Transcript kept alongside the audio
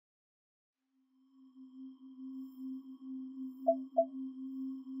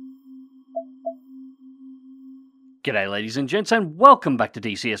G'day ladies and gents, and welcome back to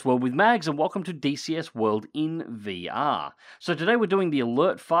DCS World with Mags, and welcome to DCS World in VR. So today we're doing the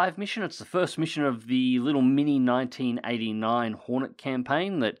Alert 5 mission. It's the first mission of the little mini 1989 Hornet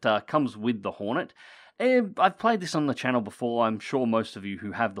campaign that comes with the Hornet. I've played this on the channel before. I'm sure most of you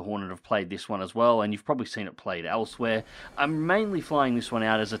who have the Hornet have played this one as well, and you've probably seen it played elsewhere. I'm mainly flying this one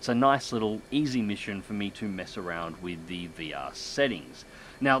out as it's a nice little easy mission for me to mess around with the VR settings.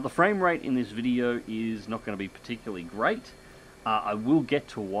 Now, the frame rate in this video is not going to be particularly great. I will get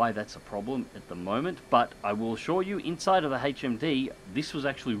to why that's a problem at the moment, but I will assure you, inside of the HMD, this was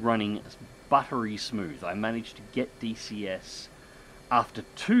actually running buttery smooth. I managed to get DCS after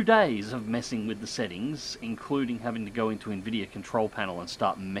 2 days of messing with the settings, including having to go into NVIDIA control panel and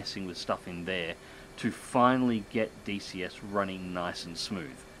start messing with stuff in there, to finally get DCS running nice and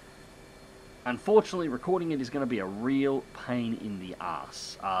smooth. Unfortunately, recording it is going to be a real pain in the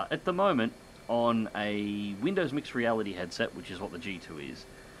arse. At the moment, on a Windows Mixed Reality headset, which is what the G2 is,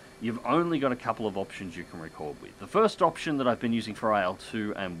 you've only got a couple of options you can record with. The first option that I've been using for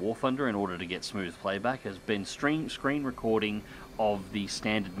IL-2 and War Thunder in order to get smooth playback has been screen recording of the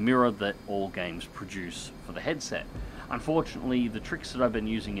standard mirror that all games produce for the headset. Unfortunately, the tricks that I've been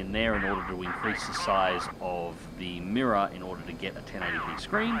using in there in order to increase the size of the mirror in order to get a 1080p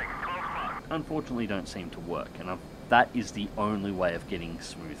screen unfortunately don't seem to work, and that is the only way of getting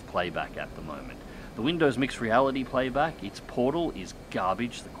smooth playback at the moment. The Windows Mixed Reality playback, its portal is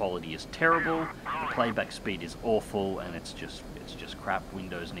garbage, the quality is terrible, the playback speed is awful, and it's just crap.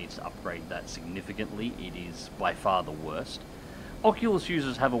 Windows needs to upgrade that significantly. It is by far the worst. Oculus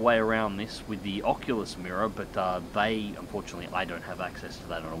users have a way around this with the Oculus mirror, but unfortunately, I don't have access to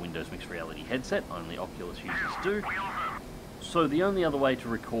that on a Windows Mixed Reality headset. Only Oculus users do. So the only other way to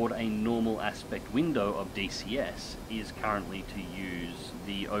record a normal aspect window of DCS is currently to use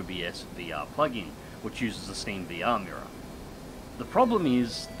the OBS VR plugin, which uses the Steam VR mirror. The problem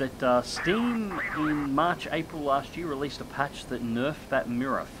is that Steam in March, April last year released a patch that nerfed that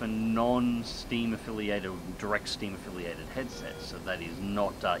mirror for non-Steam affiliated, direct Steam affiliated headsets. So that is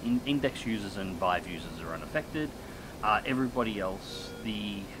not, Index users and Vive users are unaffected. Everybody else,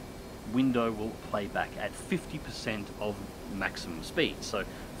 the window will play back at 50% of maximum speed, so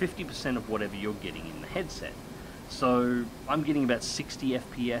 50% of whatever you're getting in the headset. So I'm getting about 60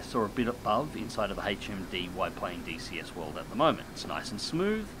 FPS or a bit above inside of the HMD while playing DCS World at the moment. It's nice and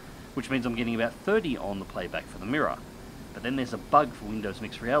smooth, which means I'm getting about 30 on the playback for the mirror. But then there's a bug for Windows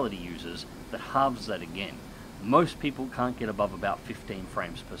Mixed Reality users that halves that again. Most people can't get above about 15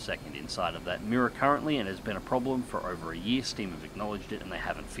 frames per second inside of that mirror currently, and it has been a problem for over a year. Steam have acknowledged it and they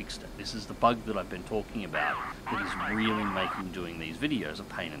haven't fixed it. This is the bug that I've been talking about that is really making doing these videos a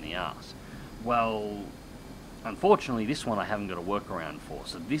pain in the ass. Well, unfortunately this one I haven't got a workaround for,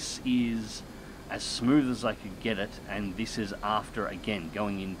 so this is as smooth as I could get it, and this is after, again,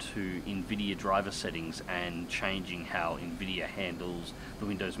 going into NVIDIA driver settings and changing how NVIDIA handles the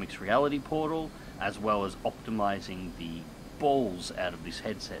Windows Mixed Reality portal, as well as optimizing the balls out of this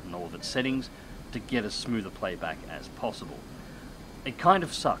headset and all of its settings to get as smooth a playback as possible. It kind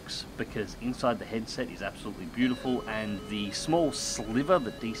of sucks, because inside the headset is absolutely beautiful, and the small sliver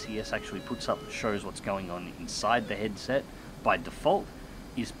that DCS actually puts up that shows what's going on inside the headset by default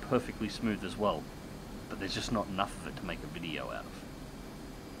is perfectly smooth as well, but there's just not enough of it to make a video out of.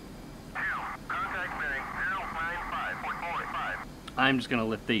 I'm just going to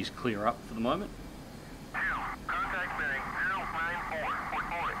let these clear up for the moment.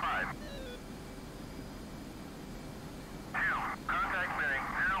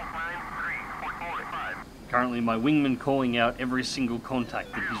 Currently my wingman calling out every single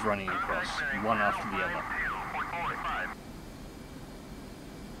contact that he's running across, one after the other.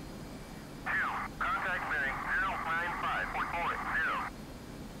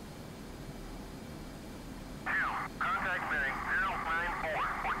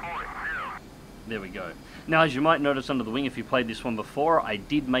 There we go. Now, as you might notice under the wing, if you played this one before, I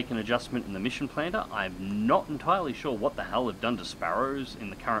did make an adjustment in the mission planner. I'm not entirely sure what the hell they've done to sparrows in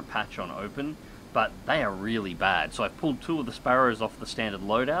the current patch on open, but they are really bad. So I've pulled 2 of the sparrows off the standard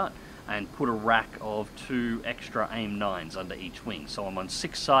loadout and put a rack of 2 extra AIM-9s under each wing. So I'm on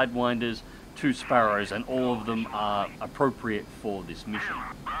 6 sidewinders, 2 sparrows, and all of them are appropriate for this mission.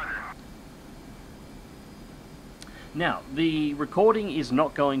 Now, the recording is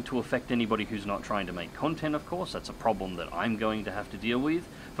not going to affect anybody who's not trying to make content, of course. That's a problem that I'm going to have to deal with.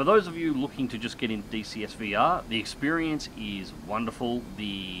 For those of you looking to just get into DCS VR, the experience is wonderful.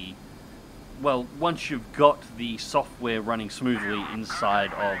 Well, once you've got the software running smoothly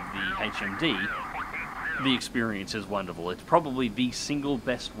inside of the HMD, the experience is wonderful. It's probably the single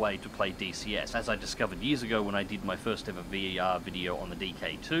best way to play DCS. As I discovered years ago when I did my first ever VR video on the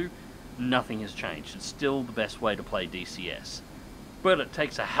DK2, nothing has changed. It's still the best way to play DCS. But it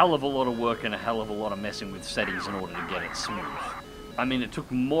takes a hell of a lot of work and a hell of a lot of messing with settings in order to get it smooth. I mean, it took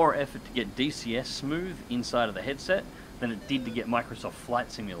more effort to get DCS smooth inside of the headset than it did to get Microsoft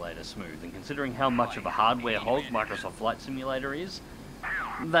Flight Simulator smooth. And considering how much of a hardware hog Microsoft Flight Simulator is,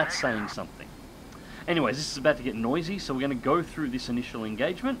 that's saying something. Anyways, this is about to get noisy, so we're going to go through this initial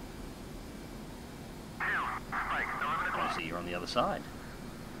engagement. I'll see you on the other side.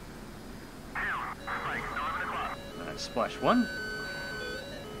 That's splash 1.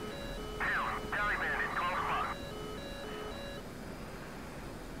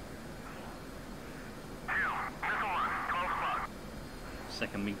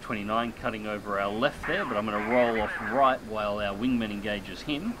 Second MiG-29 cutting over our left there, but I'm going to roll off right while our wingman engages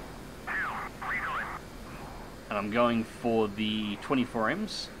him. And I'm going for the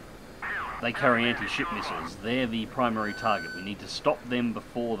 24Ms. They carry anti-ship missiles. They're the primary target. We need to stop them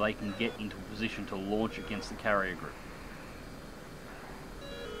before they can get into a position to launch against the carrier group.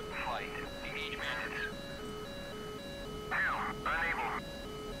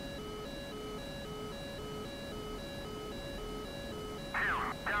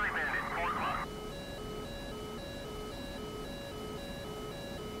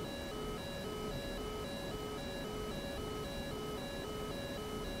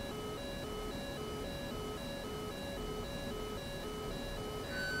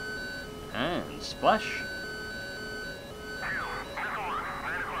 And splash.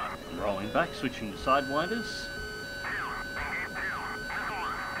 Rolling back, switching to sidewinders.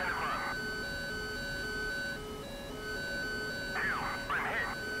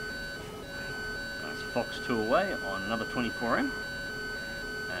 That's Fox 2 away on another 24M.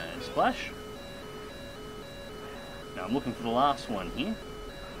 And splash. Now I'm looking for the last one here.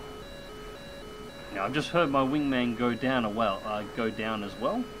 Now I've just heard my wingman go down as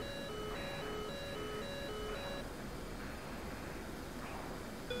well.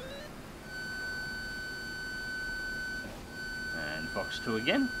 Fox 2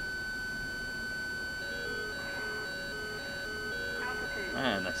 again.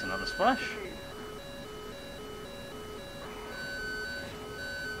 And that's another splash.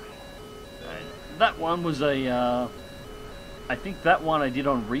 And that one was a, I think that one I did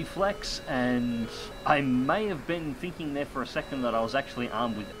on reflex, and I may have been thinking there for a second that I was actually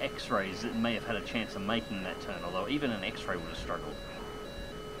armed with X-rays that may have had a chance of making that turn, although even an X-ray would have struggled.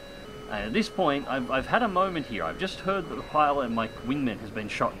 And at this point, I've had a moment here. I've just heard that the pilot and my wingman has been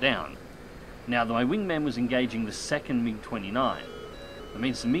shot down. Now, my wingman was engaging the second MiG-29. That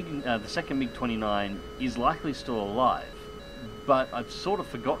means the second MiG-29 is likely still alive. But I've sort of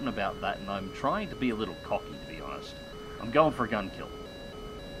forgotten about that, and I'm trying to be a little cocky, to be honest. I'm going for a gun kill.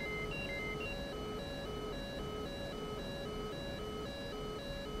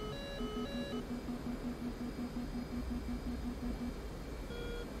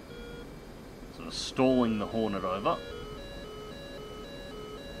 Stalling the Hornet over.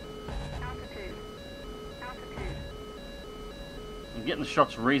 I'm getting the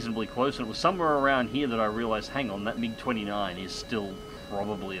shots reasonably close, and it was somewhere around here that I realised, hang on, that MiG-29 is still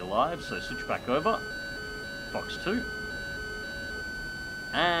probably alive, so switch back over. Fox 2.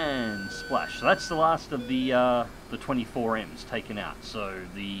 And splash. So that's the last of the 24Ms taken out. So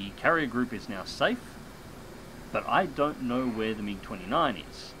the carrier group is now safe, but I don't know where the MiG-29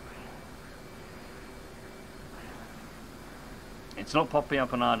 is. It's not popping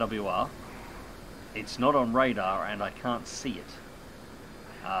up on RWR, it's not on radar, and I can't see it.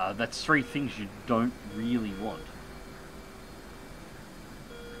 That's three things you don't really want.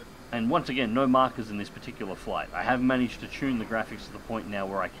 And once again, no markers in this particular flight. I have managed to tune the graphics to the point now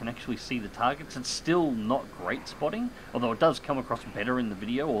where I can actually see the targets. It's still not great spotting, although it does come across better in the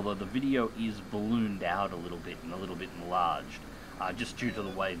video, although the video is ballooned out a little bit and a little bit enlarged, just due to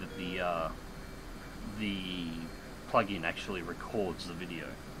the way that the plugin actually records the video.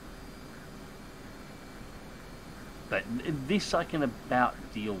 But this I can about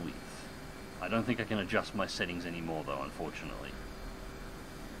deal with. I don't think I can adjust my settings anymore though, unfortunately.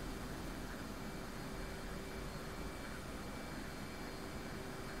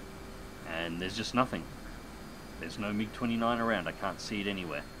 And there's just nothing. There's no MiG-29 around, I can't see it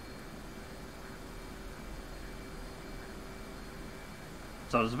anywhere.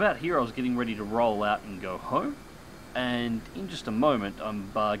 So it was about here I was getting ready to roll out and go home. And in just a moment, I'm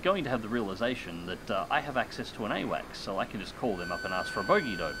going to have the realization that I have access to an AWACS, so I can just call them up and ask for a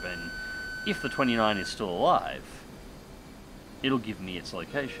bogey dope, and if the 29 is still alive, it'll give me its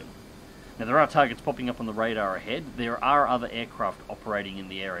location. Now, there are targets popping up on the radar ahead. There are other aircraft operating in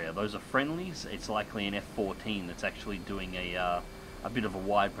the area. Those are friendlies. It's likely an F-14 that's actually doing a bit of a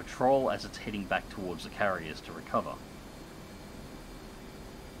wide patrol as it's heading back towards the carriers to recover.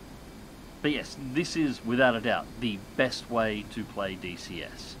 But yes, this is, without a doubt, the best way to play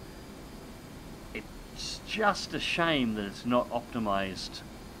DCS. It's just a shame that it's not optimized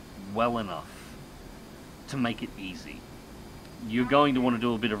well enough to make it easy. You're going to want to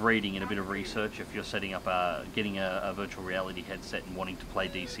do a bit of reading and a bit of research if you're setting up getting a virtual reality headset and wanting to play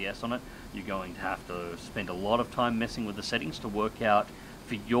DCS on it. You're going to have to spend a lot of time messing with the settings to work out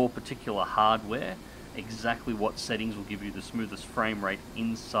for your particular hardware exactly what settings will give you the smoothest frame rate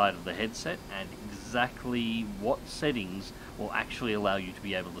inside of the headset, and exactly what settings will actually allow you to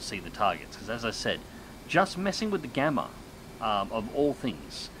be able to see the targets. Because as I said, just messing with the gamma, of all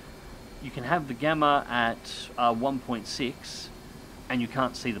things, you can have the gamma at 1.6 and you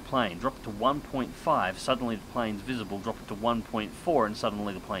can't see the plane. Drop it to 1.5, suddenly the plane's visible. Drop it to 1.4 and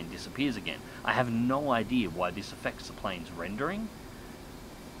suddenly the plane disappears again. I have no idea why this affects the plane's rendering,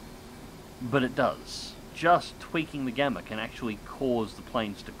 but it does. Just tweaking the gamma can actually cause the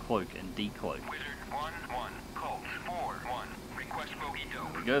planes to cloak and decloak. Wizard 1-1, Colt 4-1, request bogey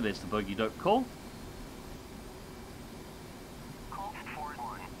dope. There we go, there's the bogey dope call. Colt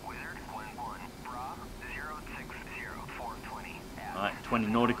 4-1, Wizard 1-1, Bra 060420. Alright, 20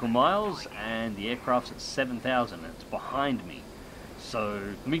 nautical miles, and the aircraft's at 7,000, and it's behind me.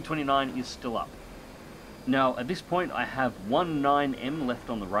 So, the MiG-29 is still up. Now, at this point, I have one 9M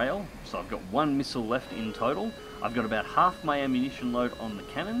left on the rail, so I've got one missile left in total. I've got about half my ammunition load on the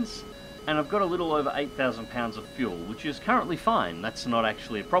cannons, and I've got a little over 8,000 pounds of fuel, which is currently fine. That's not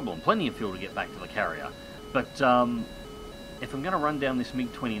actually a problem. Plenty of fuel to get back to the carrier. But if I'm going to run down this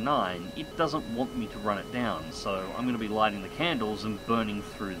MiG-29, it doesn't want me to run it down, so I'm going to be lighting the candles and burning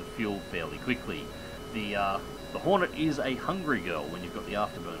through the fuel fairly quickly. The Hornet is a hungry girl when you've got the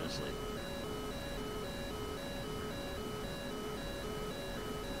afterburners lit.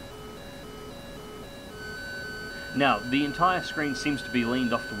 Now, the entire screen seems to be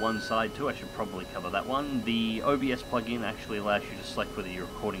leaned off to one side too. I should probably cover that one. The OBS plugin actually allows you to select whether you're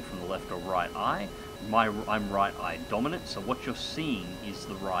recording from the left or right eye. I'm right eye dominant, so what you're seeing is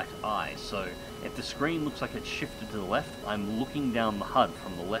the right eye. So if the screen looks like it's shifted to the left, I'm looking down the HUD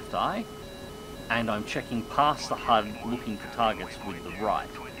from the left eye, and I'm checking past the HUD looking for targets with the right.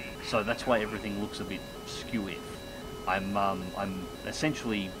 So that's why everything looks a bit skewy. I'm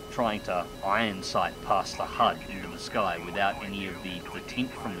essentially trying to iron sight past the HUD into the sky without any of the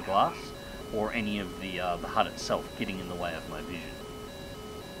tint from the glass or any of the HUD itself getting in the way of my vision.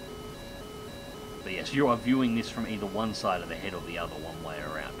 But yes, you are viewing this from either one side of the head or the other, one way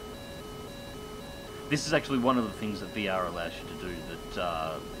around. This is actually one of the things that VR allows you to do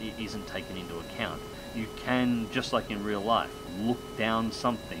that isn't taken into account. You can, just like in real life, look down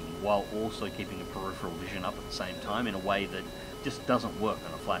something while also keeping a peripheral vision up at the same time in a way that just doesn't work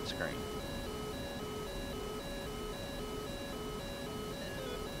on a flat screen.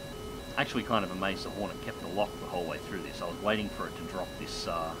 Actually kind of amazed the Hornet kept the lock the whole way through this. I was waiting for it to drop this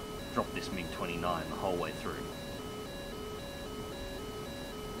MiG-29 the whole way through.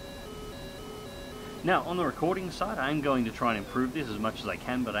 Now, on the recording side, I am going to try and improve this as much as I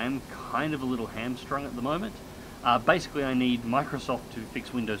can, but I am kind of a little hamstrung at the moment. Basically, I need Microsoft to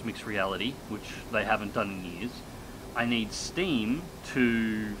fix Windows Mixed Reality, which they haven't done in years. I need Steam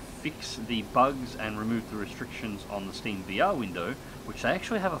to fix the bugs and remove the restrictions on the Steam VR window, which they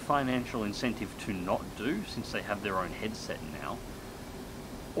actually have a financial incentive to not do, since they have their own headset now.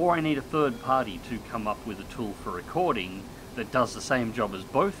 Or I need a third party to come up with a tool for recording that does the same job as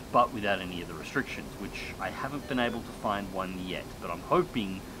both, but without any of the restrictions, which I haven't been able to find one yet, but I'm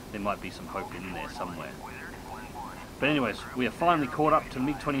hoping there might be some hope in there somewhere. But anyways, we are finally caught up to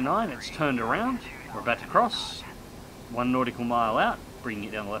MiG-29, it's turned around, we're about to cross, 1 nautical mile out, bringing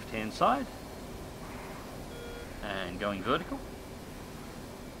it down the left-hand side, and going vertical.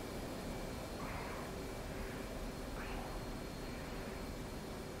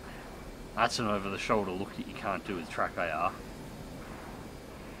 That's an over-the-shoulder look that you can't do with track AR.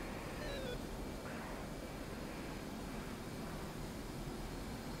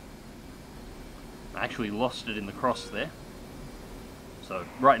 I actually lost it in the cross there. So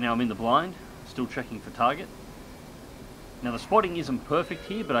right now I'm in the blind, still checking for target. Now the spotting isn't perfect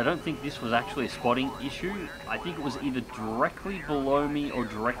here, but I don't think this was actually a spotting issue. I think it was either directly below me or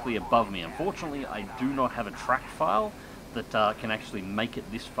directly above me. Unfortunately, I do not have a track file that can actually make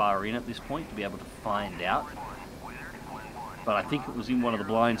it this far in at this point to be able to find out. But I think it was in one of the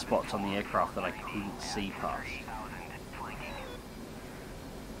blind spots on the aircraft that I couldn't see past.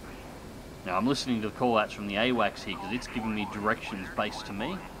 Now I'm listening to the call-outs from the AWACS here because it's giving me directions based to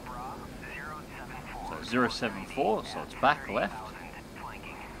me. So 074, so it's back left.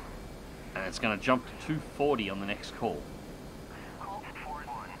 And it's going to jump to 240 on the next call.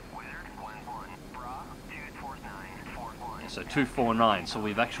 So 249, so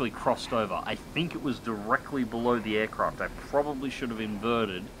we've actually crossed over. I think it was directly below the aircraft. I probably should have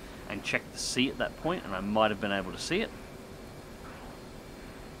inverted and checked the sea at that point, and I might have been able to see it.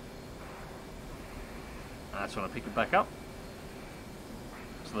 And that's when I pick it back up.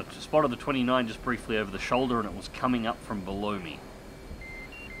 So I spotted the 29 just briefly over the shoulder, and it was coming up from below me.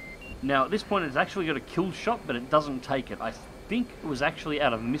 Now at this point it's actually got a kill shot, but it doesn't take it. I think it was actually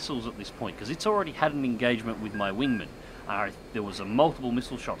out of missiles at this point, because it's already had an engagement with my wingman. There was multiple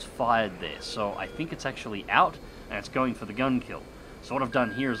missile shots fired there, so I think it's actually out, and it's going for the gun kill. So what I've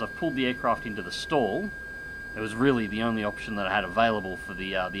done here is I've pulled the aircraft into the stall. It was really the only option that I had available for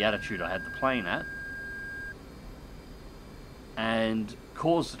the attitude I had the plane at. And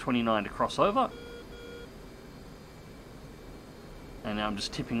caused the 29 to cross over. And now I'm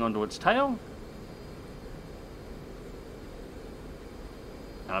just tipping onto its tail.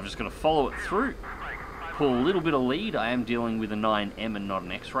 And I'm just going to follow it through. Pull a little bit of lead. I am dealing with a 9M and not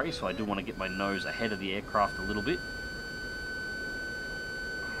an X-ray, so I do want to get my nose ahead of the aircraft a little bit.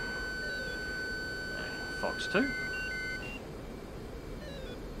 And Fox 2.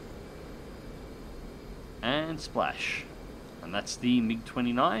 And splash. And that's the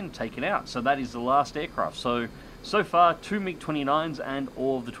MiG-29 taken out. So that is the last aircraft. So far, 2 MiG-29s and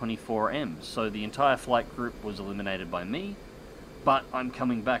all of the 24Ms. So the entire flight group was eliminated by me. But I'm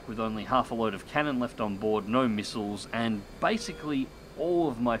coming back with only half a load of cannon left on board, no missiles, and basically all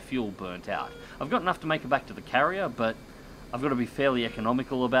of my fuel burnt out. I've got enough to make it back to the carrier, but I've got to be fairly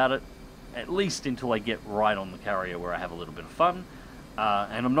economical about it, at least until I get right on the carrier where I have a little bit of fun,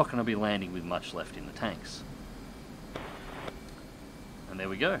 and I'm not going to be landing with much left in the tanks. And there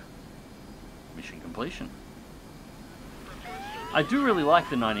we go. Mission completion. I do really like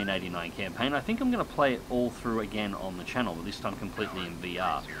the 1989 campaign. I think I'm going to play it all through again on the channel, but this time completely in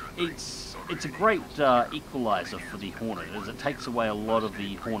VR. It's a great equalizer for the Hornet, as it takes away a lot of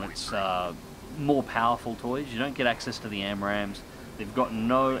the Hornet's more powerful toys. You don't get access to the AMRAMs. They've got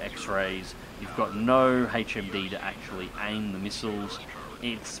no X-rays. You've got no HMD to actually aim the missiles.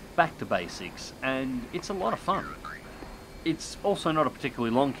 It's back to basics, and it's a lot of fun. It's also not a particularly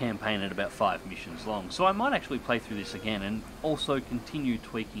long campaign at about 5 missions long, so I might actually play through this again and also continue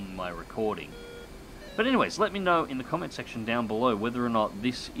tweaking my recording. But anyways, let me know in the comment section down below whether or not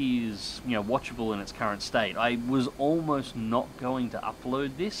this is, watchable in its current state. I was almost not going to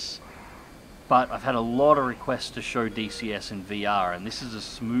upload this, but I've had a lot of requests to show DCS in VR, and this is as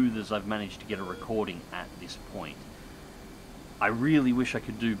smooth as I've managed to get a recording at this point. I really wish I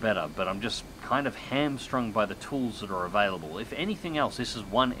could do better, but I'm just kind of hamstrung by the tools that are available. If anything else, this is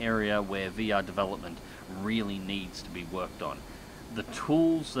one area where VR development really needs to be worked on. The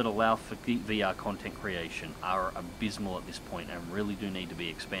tools that allow for VR content creation are abysmal at this point and really do need to be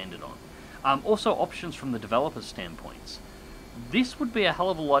expanded on. Also, options from the developer's standpoints. This would be a hell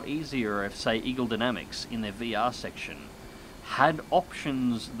of a lot easier if, say, Eagle Dynamics in their VR section had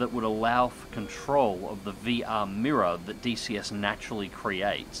options that would allow for control of the VR mirror that DCS naturally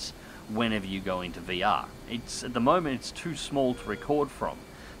creates whenever you go into VR. At the moment it's too small to record from,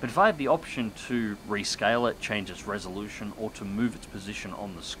 but if I have the option to rescale it, change its resolution, or to move its position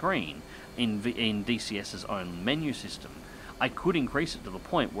on the screen in DCS's own menu system, I could increase it to the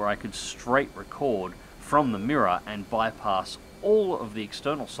point where I could straight record from the mirror and bypass all of the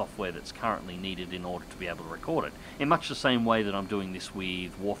external software that's currently needed in order to be able to record it, in much the same way that I'm doing this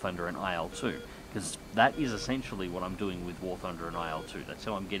with War Thunder and IL-2, because that is essentially what I'm doing with War Thunder and IL-2. That's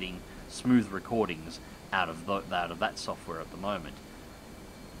how I'm getting smooth recordings out of that software at the moment.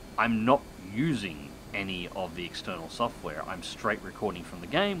 I'm not using any of the external software. I'm straight recording from the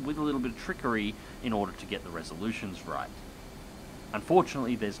game with a little bit of trickery in order to get the resolutions right.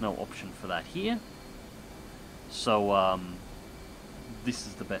 Unfortunately, there's no option for that here, so this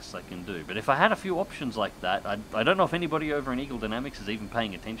is the best I can do. But if I had a few options like that, I don't know if anybody over in Eagle Dynamics is even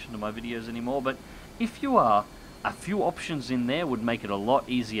paying attention to my videos anymore, but if you are, a few options in there would make it a lot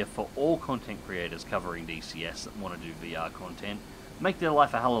easier for all content creators covering DCS that want to do VR content, make their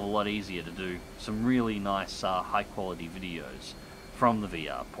life a hell of a lot easier to do some really nice, high quality videos from the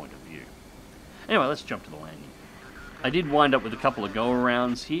VR point of view. Anyway, let's jump to the landing. I did wind up with a couple of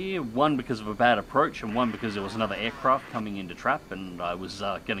go-arounds here, one because of a bad approach and one because there was another aircraft coming into trap and I was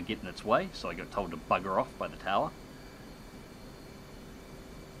going to get in its way, so I got told to bugger off by the tower.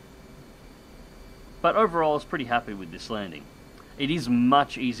 But overall I was pretty happy with this landing. It is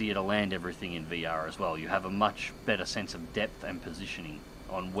much easier to land everything in VR as well. You have a much better sense of depth and positioning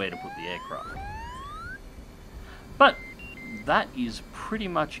on where to put the aircraft. But that is pretty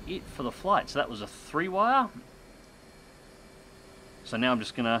much it for the flight. So that was a 3-wire. So now I'm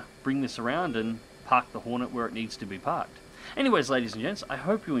just going to bring this around and park the Hornet where it needs to be parked. Anyways, ladies and gents, I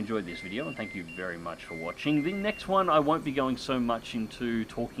hope you enjoyed this video, and thank you very much for watching. The next one, I won't be going so much into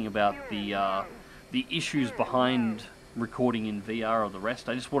talking about the issues behind recording in VR or the rest.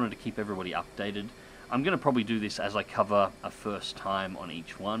 I just wanted to keep everybody updated. I'm going to probably do this as I cover a first time on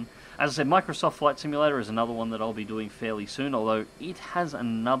each one. As I said, Microsoft Flight Simulator is another one that I'll be doing fairly soon, although it has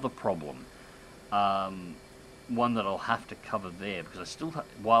another problem. One that I'll have to cover there, because I still,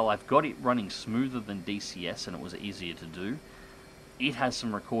 while I've got it running smoother than DCS and it was easier to do, it has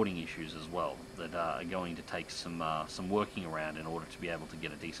some recording issues as well that are going to take some working around in order to be able to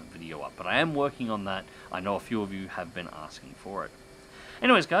get a decent video up. But I am working on that. I know a few of you have been asking for it.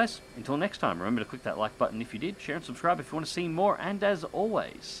 Anyways, guys, until next time, remember to click that like button if you did, share and subscribe if you want to see more, and as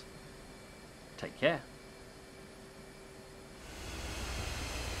always, take care.